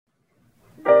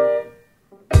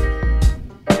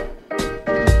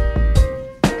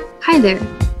Hi there.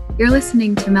 You're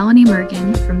listening to Melanie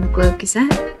Mergen from the Globe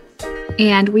Gazette,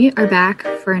 and we are back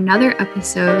for another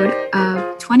episode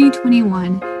of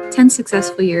 2021 10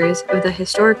 Successful Years of the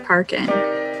Historic Park Inn.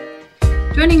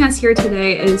 Joining us here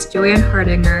today is Joanne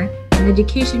Hardinger, an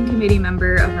Education Committee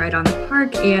member of Right on the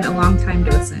Park and a longtime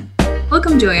docent.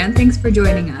 Welcome, Joanne. Thanks for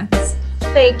joining us.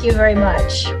 Thank you very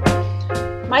much.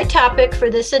 My topic for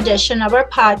this edition of our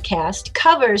podcast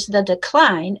covers the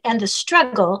decline and the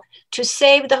struggle to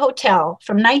save the hotel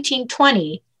from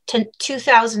 1920 to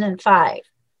 2005,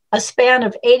 a span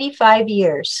of 85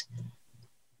 years.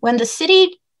 When the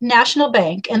City National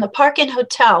Bank and the Park Inn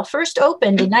Hotel first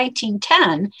opened in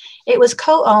 1910, it was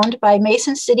co-owned by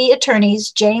Mason City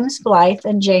attorneys James Blythe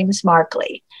and James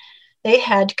Markley. They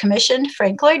had commissioned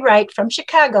Frank Lloyd Wright from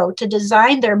Chicago to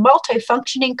design their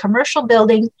multi-functioning commercial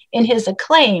building in his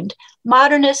acclaimed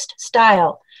modernist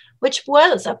style, which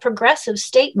was a progressive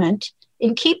statement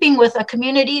in keeping with a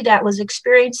community that was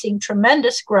experiencing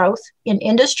tremendous growth in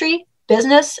industry,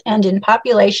 business, and in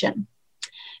population.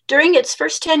 During its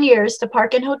first 10 years, the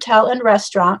Park Inn Hotel and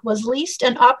Restaurant was leased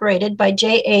and operated by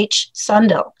J.H.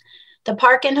 Sundell. The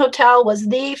Park Inn Hotel was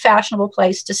the fashionable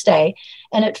place to stay,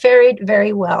 and it fared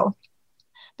very well.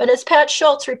 But as Pat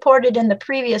Schultz reported in the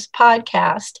previous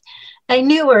podcast, a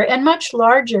newer and much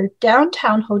larger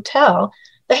downtown hotel,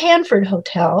 the Hanford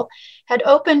Hotel, had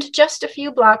opened just a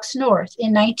few blocks north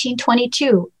in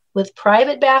 1922 with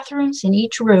private bathrooms in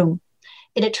each room.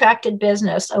 It attracted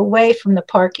business away from the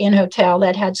Park Inn Hotel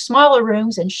that had smaller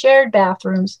rooms and shared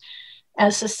bathrooms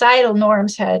as societal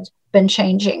norms had been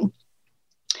changing.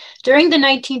 During the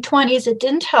 1920s, it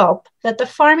didn't help that the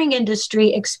farming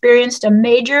industry experienced a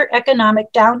major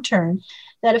economic downturn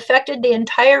that affected the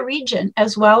entire region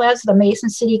as well as the Mason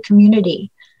City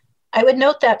community. I would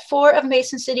note that 4 of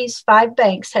Mason City's 5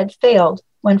 banks had failed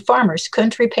when farmers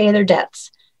couldn't repay their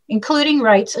debts, including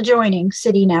Wright's adjoining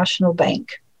City National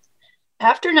Bank.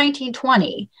 After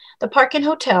 1920, the Park Inn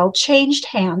Hotel changed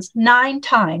hands 9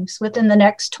 times within the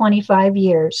next 25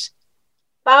 years.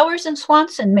 Bowers and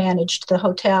Swanson managed the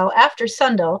hotel after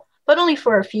Sundell, but only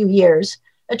for a few years,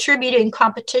 attributing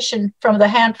competition from the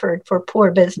Hanford for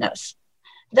poor business.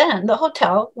 Then the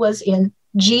hotel was in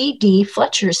G.D.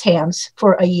 Fletcher's hands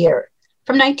for a year,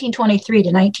 from 1923 to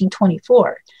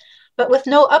 1924. But with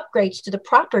no upgrades to the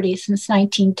property since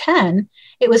 1910,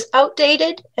 it was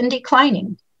outdated and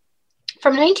declining.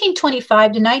 From 1925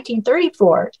 to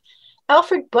 1934,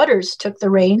 Alfred Butters took the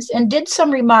reins and did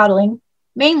some remodeling,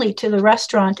 mainly to the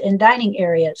restaurant and dining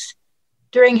areas.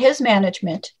 During his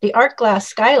management, the art glass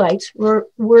skylights were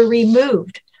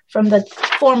removed from the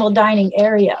formal dining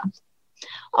area.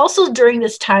 Also during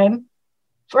this time,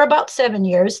 for about 7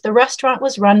 years, the restaurant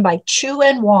was run by Chu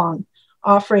and Wong,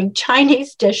 offering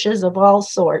Chinese dishes of all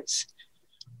sorts.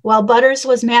 While Butters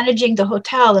was managing the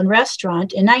hotel and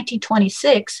restaurant in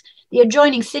 1926, the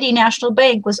adjoining City National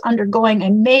Bank was undergoing a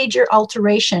major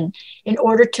alteration in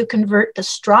order to convert the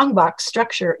strongbox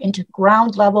structure into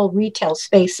ground-level retail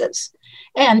spaces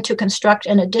and to construct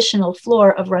an additional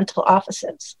floor of rental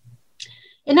offices.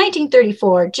 In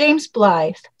 1934, James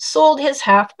Blythe sold his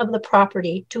half of the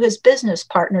property to his business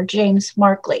partner, James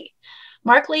Markley.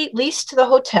 Markley leased the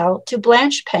hotel to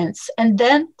Blanche Pence and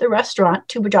then the restaurant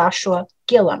to Joshua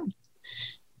Gillum.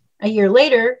 A year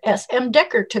later, S.M.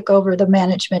 Decker took over the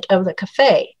management of the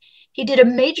cafe. He did a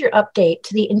major update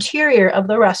to the interior of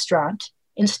the restaurant,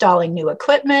 installing new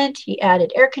equipment, he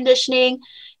added air conditioning,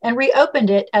 and reopened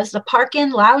it as the Park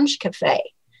Inn Lounge Cafe.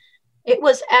 It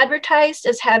was advertised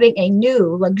as having a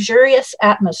new, luxurious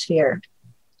atmosphere.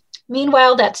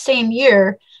 Meanwhile, that same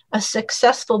year, a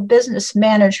successful business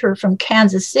manager from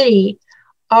Kansas City,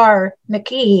 R.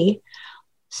 McGee,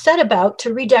 set about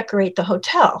to redecorate the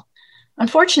hotel.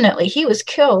 Unfortunately, he was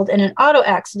killed in an auto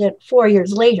accident 4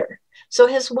 years later, so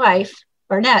his wife,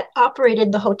 Barnett,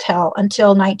 operated the hotel until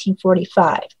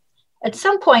 1945. At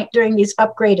some point during these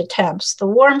upgrade attempts, the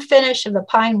warm finish of the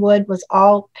pine wood was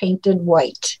all painted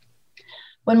white.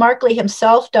 When Markley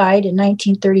himself died in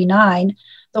 1939,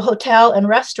 the hotel and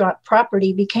restaurant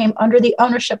property became under the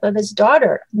ownership of his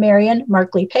daughter, Marion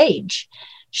Markley Page.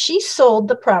 She sold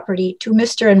the property to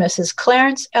Mr. and Mrs.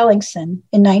 Clarence Ellingson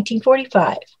in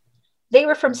 1945. They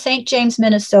were from St. James,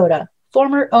 Minnesota,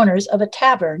 former owners of a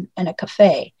tavern and a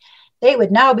cafe. They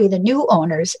would now be the new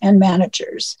owners and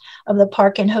managers of the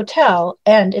Park Inn Hotel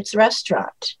and its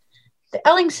restaurant. The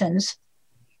Ellingsons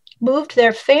moved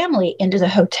their family into the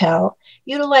hotel,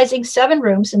 utilizing 7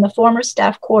 rooms in the former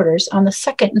staff quarters on the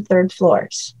 2nd and 3rd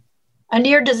floors. A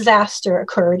near disaster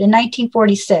occurred in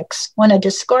 1946 when a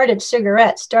discarded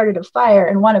cigarette started a fire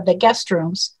in one of the guest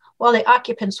rooms while the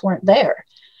occupants weren't there.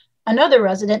 Another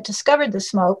resident discovered the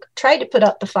smoke, tried to put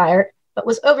out the fire, but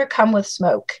was overcome with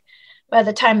smoke. By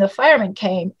the time the firemen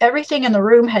came, everything in the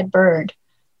room had burned,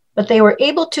 but they were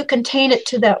able to contain it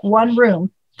to that one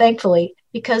room, thankfully,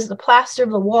 because the plaster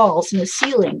of the walls and the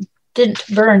ceiling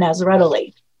didn't burn as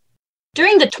readily.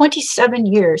 During the 27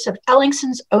 years of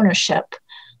Ellingson's ownership,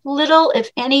 little, if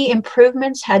any,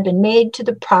 improvements had been made to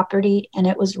the property, and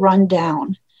it was run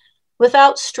down.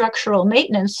 Without structural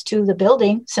maintenance to the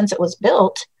building since it was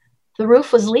built, the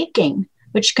roof was leaking,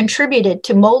 which contributed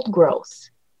to mold growth.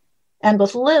 And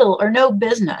with little or no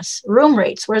business, room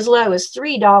rates were as low as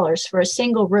 $3 for a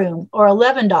single room or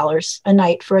 $11 a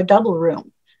night for a double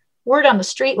room. Word on the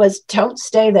street was, don't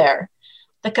stay there.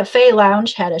 The cafe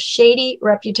lounge had a shady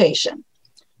reputation.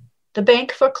 The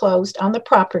bank foreclosed on the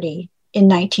property in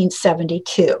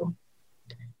 1972.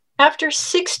 After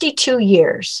 62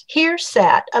 years, here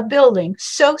sat a building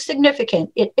so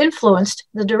significant it influenced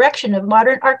the direction of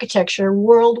modern architecture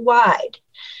worldwide.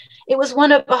 It was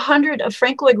one of 100 of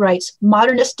Frank Lloyd Wright's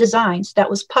modernist designs that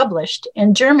was published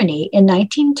in Germany in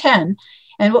 1910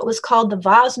 and what was called the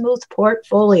Wasmuth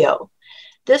Portfolio.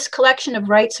 This collection of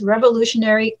Wright's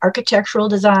revolutionary architectural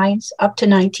designs up to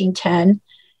 1910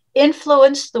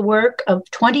 influenced the work of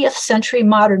 20th century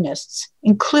modernists,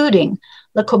 including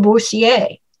Le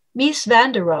Corbusier, Mies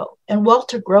van der Rohe, and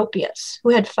Walter Gropius,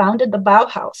 who had founded the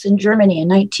Bauhaus in Germany in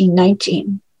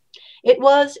 1919. It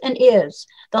was and is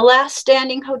the last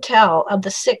standing hotel of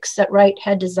the 6 that Wright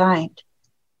had designed.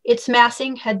 Its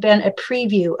massing had been a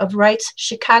preview of Wright's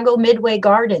Chicago Midway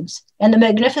Gardens and the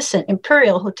magnificent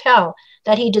Imperial Hotel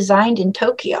that he designed in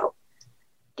Tokyo.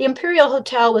 The Imperial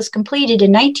Hotel was completed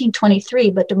in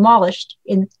 1923, but demolished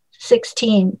in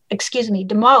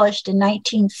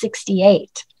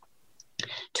 1968.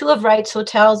 2 of Wright's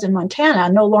hotels in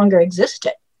Montana no longer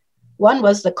existed. One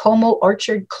was the Como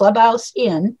Orchard Clubhouse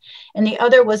Inn, and the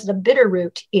other was the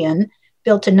Bitterroot Inn,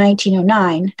 built in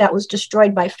 1909, that was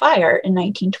destroyed by fire in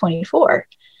 1924.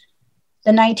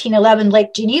 The 1911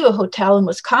 Lake Geneva Hotel in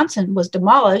Wisconsin was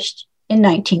demolished in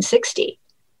 1960.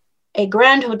 A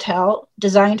grand hotel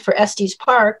designed for Estes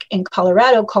Park in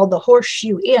Colorado called the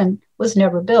Horseshoe Inn was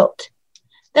never built.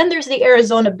 Then there's the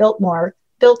Arizona Biltmore,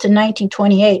 built in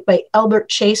 1928 by Albert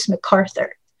Chase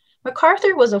MacArthur.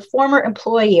 MacArthur was a former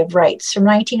employee of Wright's from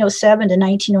 1907 to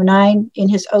 1909 in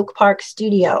his Oak Park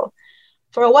studio.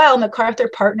 For a while, MacArthur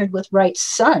partnered with Wright's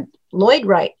son, Lloyd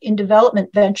Wright, in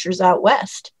development ventures out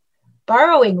west.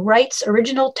 Borrowing Wright's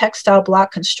original textile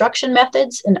block construction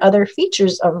methods and other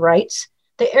features of Wright's,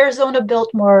 the Arizona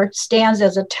Biltmore stands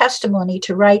as a testimony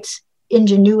to Wright's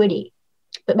ingenuity,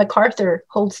 but MacArthur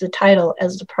holds the title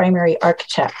as the primary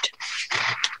architect.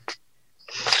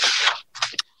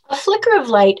 A flicker of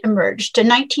light emerged in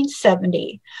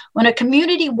 1970 when a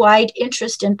community-wide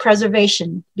interest in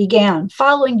preservation began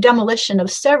following demolition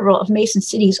of several of Mason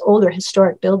City's older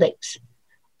historic buildings.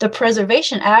 The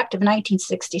Preservation Act of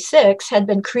 1966 had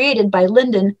been created by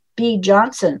Lyndon B.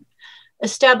 Johnson,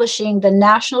 establishing the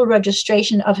National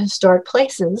Registration of Historic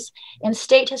Places and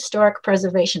state historic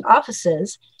preservation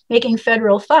offices, making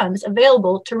federal funds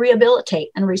available to rehabilitate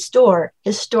and restore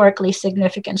historically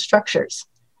significant structures.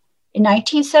 In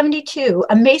 1972,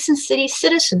 a Mason City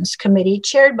Citizens Committee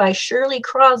chaired by Shirley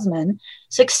Crosman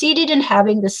succeeded in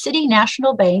having the City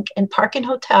National Bank and Park and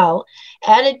Hotel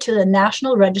added to the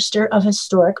National Register of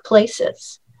Historic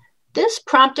Places. This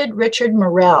prompted Richard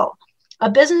Morell, a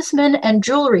businessman and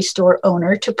jewelry store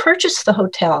owner, to purchase the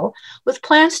hotel with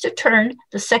plans to turn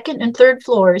the second and third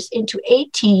floors into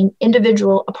 18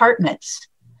 individual apartments,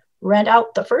 rent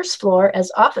out the first floor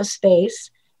as office space,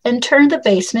 and turn the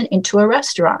basement into a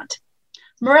restaurant.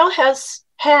 Morell had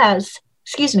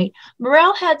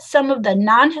some of the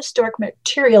non-historic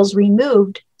materials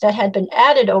removed that had been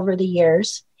added over the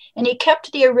years, and he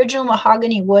kept the original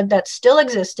mahogany wood that still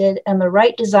existed and the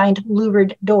Wright-designed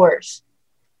louvered doors.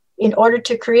 In order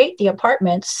to create the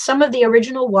apartments, some of the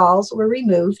original walls were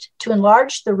removed to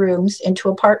enlarge the rooms into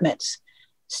apartments.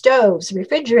 Stoves,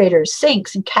 refrigerators,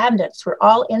 sinks, and cabinets were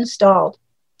all installed.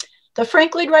 The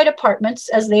Frank Lloyd Wright apartments,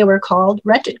 as they were called,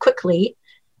 rented quickly,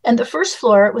 and the first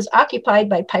floor was occupied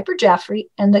by Piper Jaffray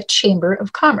and the Chamber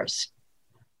of Commerce.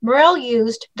 Morell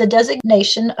used the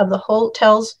designation of the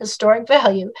hotel's historic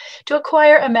value to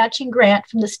acquire a matching grant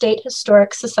from the State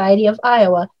Historic Society of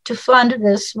Iowa to fund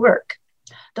this work.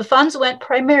 The funds went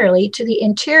primarily to the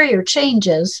interior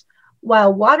changes,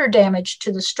 while water damage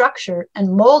to the structure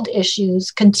and mold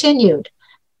issues continued,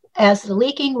 as the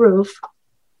leaking roof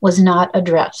was not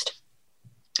addressed.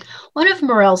 One of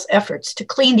Morell's efforts to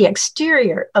clean the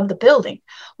exterior of the building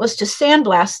was to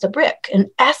sandblast the brick and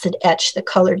acid etch the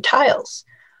colored tiles.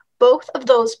 Both of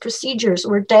those procedures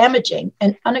were damaging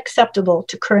and unacceptable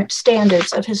to current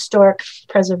standards of historic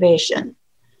preservation.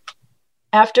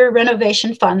 After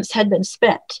renovation funds had been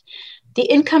spent, the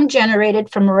income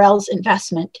generated from Morell's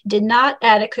investment did not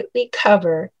adequately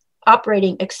cover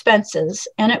operating expenses,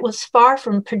 and it was far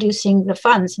from producing the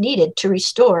funds needed to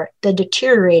restore the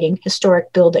deteriorating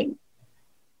historic building.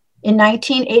 In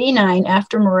 1989,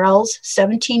 after Morell's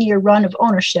 17-year run of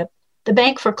ownership, the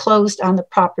bank foreclosed on the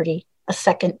property a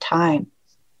second time.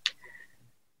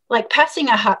 Like passing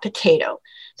a hot potato,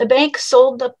 the bank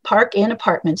sold the Park Inn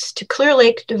apartments to Clear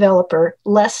Lake developer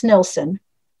Les Nilsson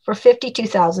for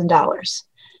 $52,000.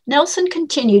 Nelson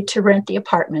continued to rent the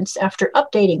apartments after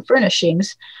updating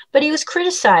furnishings, but he was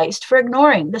criticized for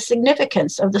ignoring the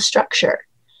significance of the structure.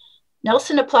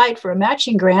 Nelson applied for a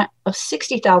matching grant of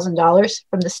 $60,000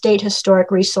 from the State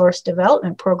Historic Resource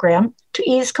Development Program to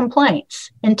ease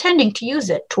complaints, intending to use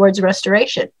it towards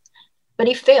restoration, but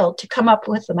he failed to come up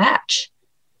with a match.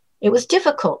 It was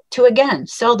difficult to again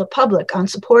sell the public on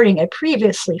supporting a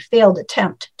previously failed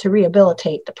attempt to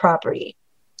rehabilitate the property.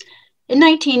 In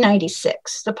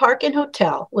 1996, the Park Inn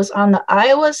Hotel was on the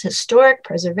Iowa's Historic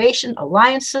Preservation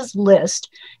Alliance's list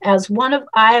as one of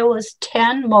Iowa's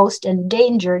 10 most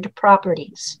endangered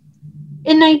properties.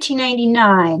 In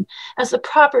 1999, as the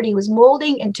property was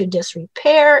molding into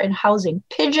disrepair and housing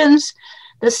pigeons,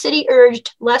 the city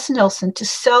urged Les Nilsson to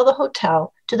sell the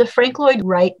hotel to the Frank Lloyd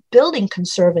Wright Building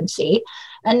Conservancy,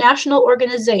 a national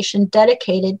organization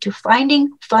dedicated to finding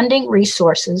funding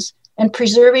resources and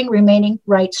preserving remaining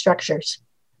Wright structures.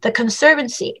 The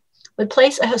Conservancy would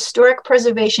place a historic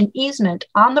preservation easement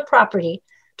on the property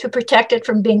to protect it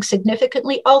from being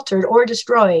significantly altered or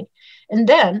destroyed, and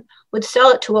then would sell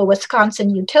it to a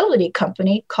Wisconsin utility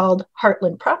company called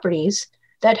Heartland Properties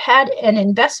that had an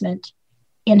investment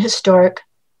in historic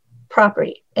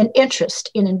property, an interest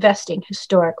in investing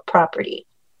historic property.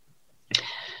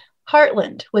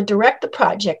 Heartland would direct the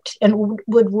project and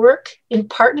would work in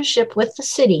partnership with the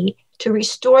city to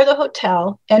restore the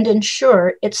hotel and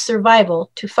ensure its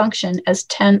survival to function as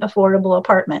 10 affordable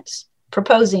apartments.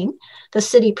 Proposing, the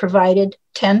city provided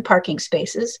 10 parking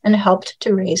spaces and helped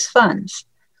to raise funds.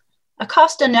 A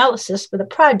cost analysis for the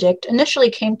project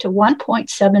initially came to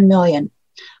 $1.7 million,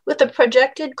 with the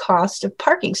projected cost of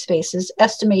parking spaces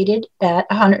estimated at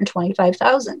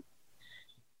 $125,000.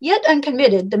 Yet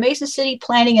uncommitted, the Mason City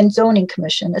Planning and Zoning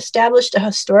Commission established a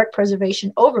historic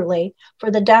preservation overlay for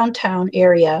the downtown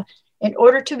area in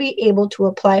order to be able to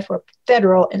apply for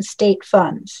federal and state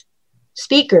funds.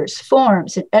 Speakers,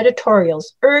 forums, and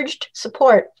editorials urged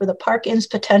support for the Park Inn's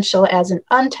potential as an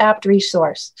untapped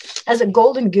resource, as a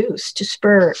golden goose to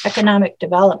spur economic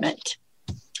development.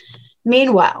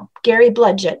 Meanwhile, Gary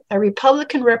Bludgett, a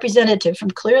Republican representative from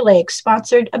Clear Lake,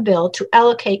 sponsored a bill to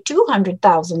allocate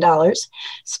 $200,000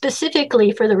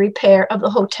 specifically for the repair of the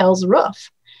hotel's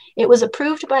roof. It was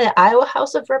approved by the Iowa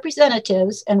House of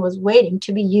Representatives and was waiting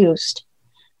to be used.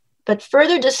 But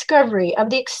further discovery of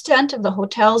the extent of the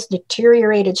hotel's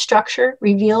deteriorated structure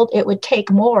revealed it would take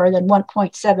more than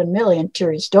 $1.7 million to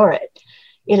restore it.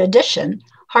 In addition,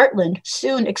 Heartland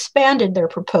soon expanded their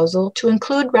proposal to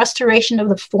include restoration of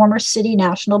the former City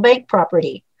National Bank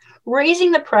property,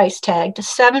 raising the price tag to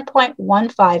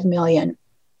 $7.15 million.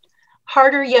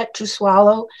 Harder yet to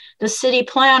swallow, the city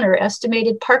planner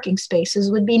estimated parking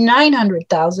spaces would be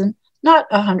 900,000,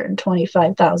 not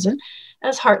 125,000,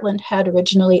 as Heartland had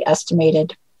originally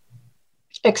estimated.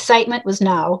 Excitement was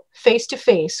now face to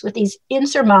face with these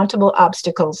insurmountable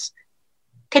obstacles.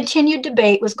 Continued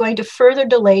debate was going to further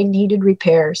delay needed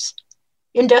repairs.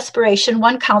 In desperation,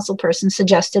 one councilperson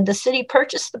suggested the city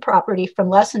purchase the property from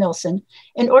Les Nilsson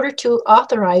in order to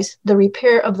authorize the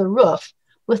repair of the roof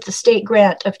with the state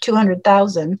grant of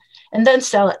 $200,000 and then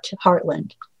sell it to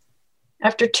Heartland.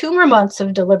 After 2 more months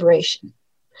of deliberation,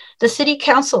 the city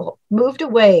council moved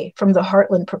away from the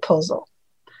Heartland proposal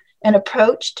and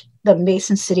approached the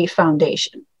Mason City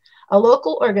Foundation, a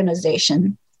local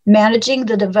organization managing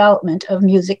the development of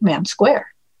Music Man Square.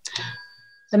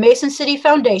 The Mason City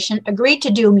Foundation agreed to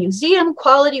do museum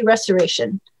quality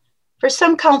restoration. For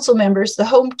some council members, the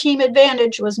home team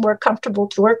advantage was more comfortable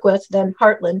to work with than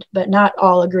Heartland, but not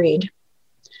all agreed.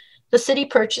 The city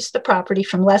purchased the property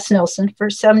from Les Nilsson for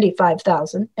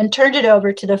 $75,000 and turned it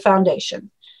over to the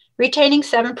foundation, retaining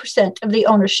 7% of the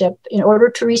ownership in order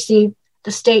to receive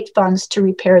the state funds to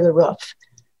repair the roof.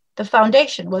 The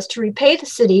foundation was to repay the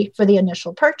city for the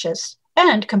initial purchase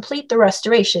and complete the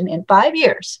restoration in 5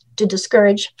 years to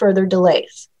discourage further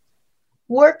delays.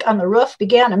 Work on the roof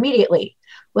began immediately,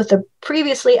 with the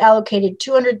previously allocated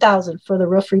 $200,000 for the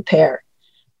roof repair.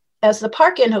 As the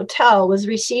Park Inn Hotel was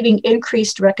receiving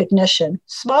increased recognition,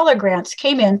 smaller grants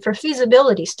came in for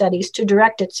feasibility studies to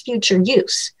direct its future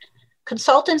use.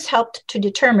 Consultants helped to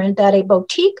determine that a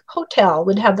boutique hotel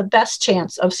would have the best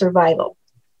chance of survival.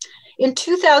 In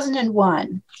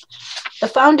 2001, the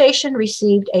foundation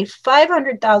received a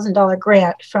 $500,000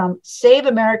 grant from Save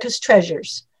America's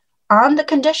Treasures on the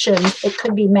condition it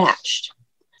could be matched.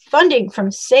 Funding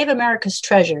from Save America's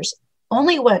Treasures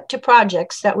only went to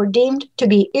projects that were deemed to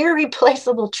be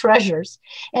irreplaceable treasures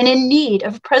and in need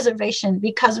of preservation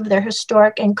because of their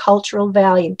historic and cultural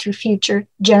value to future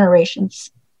generations.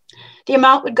 The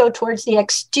amount would go towards the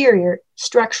exterior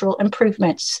structural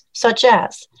improvements, such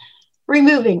as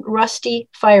removing rusty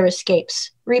fire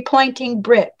escapes, repointing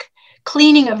brick,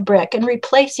 cleaning of brick and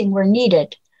replacing where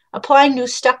needed, applying new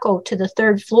stucco to the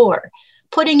third floor,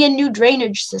 putting in new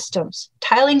drainage systems,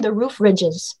 tiling the roof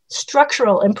ridges,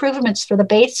 structural improvements for the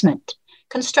basement,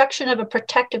 construction of a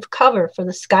protective cover for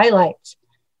the skylights,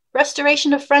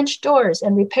 restoration of French doors,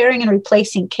 and repairing and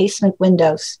replacing casement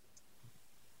windows.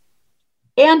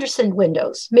 Anderson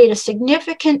Windows made a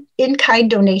significant in-kind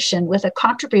donation with a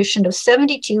contribution of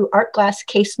 72 art glass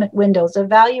casement windows, a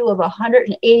value of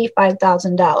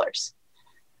 $185,000.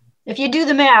 If you do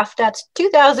the math, that's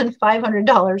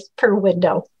 $2,500 per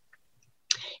window.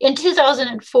 In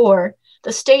 2004,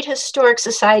 the State Historic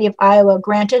Society of Iowa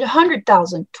granted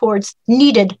 $100,000 towards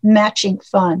needed matching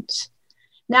funds.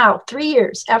 Now, 3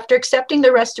 years after accepting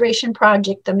the restoration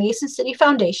project, the Mason City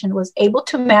Foundation was able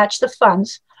to match the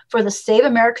funds for the Save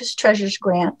America's Treasures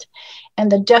grant,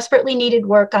 and the desperately needed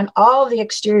work on all of the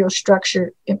exterior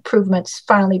structure improvements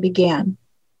finally began.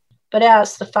 But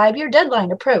as the 5-year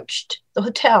deadline approached, the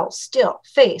hotel still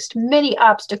faced many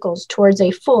obstacles towards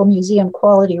a full museum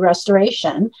quality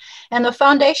restoration, and the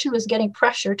foundation was getting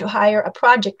pressure to hire a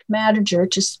project manager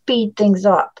to speed things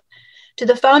up. To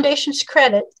the foundation's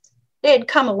credit, they had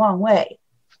come a long way.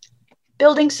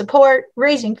 Building support,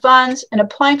 raising funds, and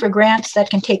applying for grants that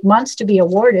can take months to be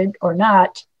awarded or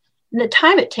not, and the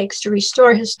time it takes to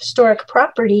restore historic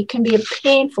property can be a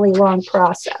painfully long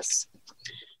process.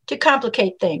 To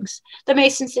complicate things, the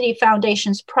Mason City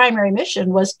Foundation's primary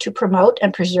mission was to promote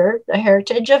and preserve the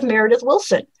heritage of Meredith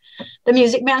Willson. The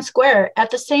Music Man Square,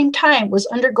 at the same time, was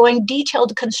undergoing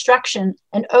detailed construction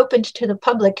and opened to the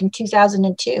public in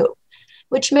 2002,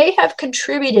 which may have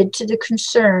contributed to the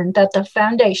concern that the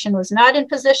foundation was not in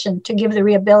position to give the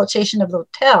rehabilitation of the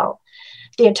hotel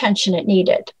the attention it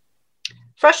needed.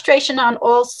 Frustration on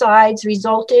all sides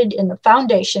resulted in the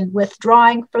foundation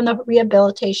withdrawing from the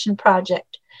rehabilitation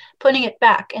project, putting it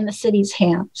back in the city's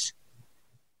hands.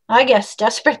 I guess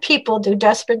desperate people do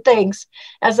desperate things.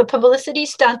 As a publicity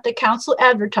stunt, the council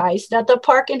advertised that the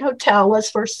Park Inn Hotel was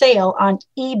for sale on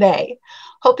eBay,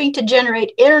 hoping to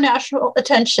generate international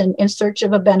attention in search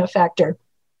of a benefactor.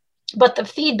 But the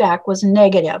feedback was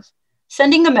negative,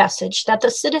 sending a message that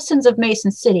the citizens of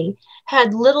Mason City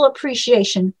had little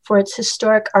appreciation for its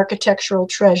historic architectural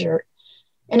treasure,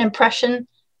 an impression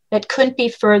that couldn't be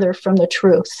further from the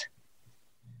truth.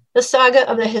 The saga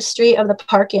of the history of the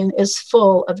Park Inn is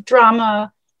full of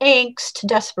drama, angst,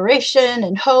 desperation,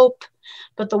 and hope,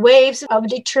 but the waves of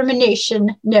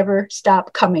determination never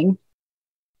stop coming.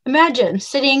 Imagine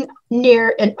sitting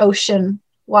near an ocean,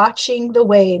 watching the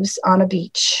waves on a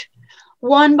beach.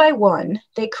 One by one,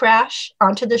 they crash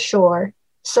onto the shore,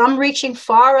 some reaching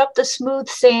far up the smooth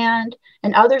sand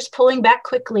and others pulling back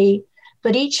quickly,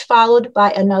 but each followed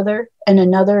by another and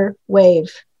another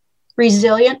wave.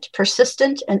 Resilient,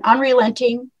 persistent, and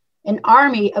unrelenting, an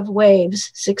army of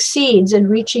waves succeeds in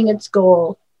reaching its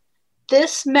goal.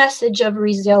 This message of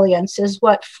resilience is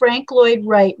what Frank Lloyd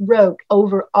Wright wrote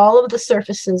over all of the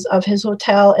surfaces of his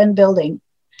hotel and building.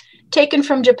 Taken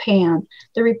from Japan,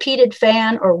 the repeated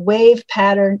fan or wave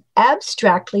pattern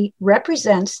abstractly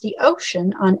represents the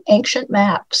ocean on ancient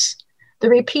maps. The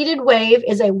repeated wave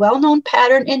is a well-known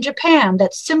pattern in Japan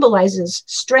that symbolizes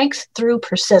strength through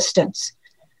persistence.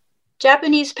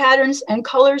 Japanese patterns and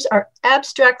colors are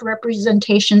abstract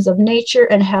representations of nature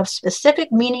and have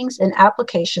specific meanings and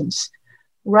applications.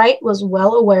 Wright was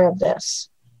well aware of this.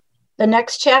 The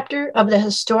next chapter of the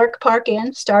historic Park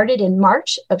Inn started in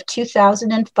March of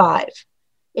 2005.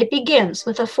 It begins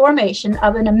with the formation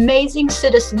of an amazing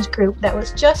citizens group that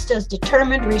was just as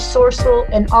determined, resourceful,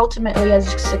 and ultimately as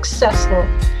successful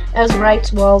as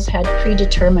Wright's walls had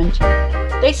predetermined.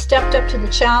 They stepped up to the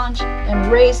challenge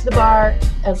and raised the bar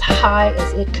as high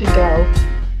as it could go.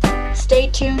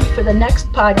 Stay tuned for the next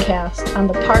podcast on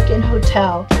the Park Inn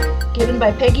Hotel, given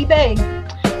by Peggy Begg,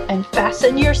 and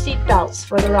fasten your seatbelts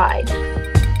for the ride.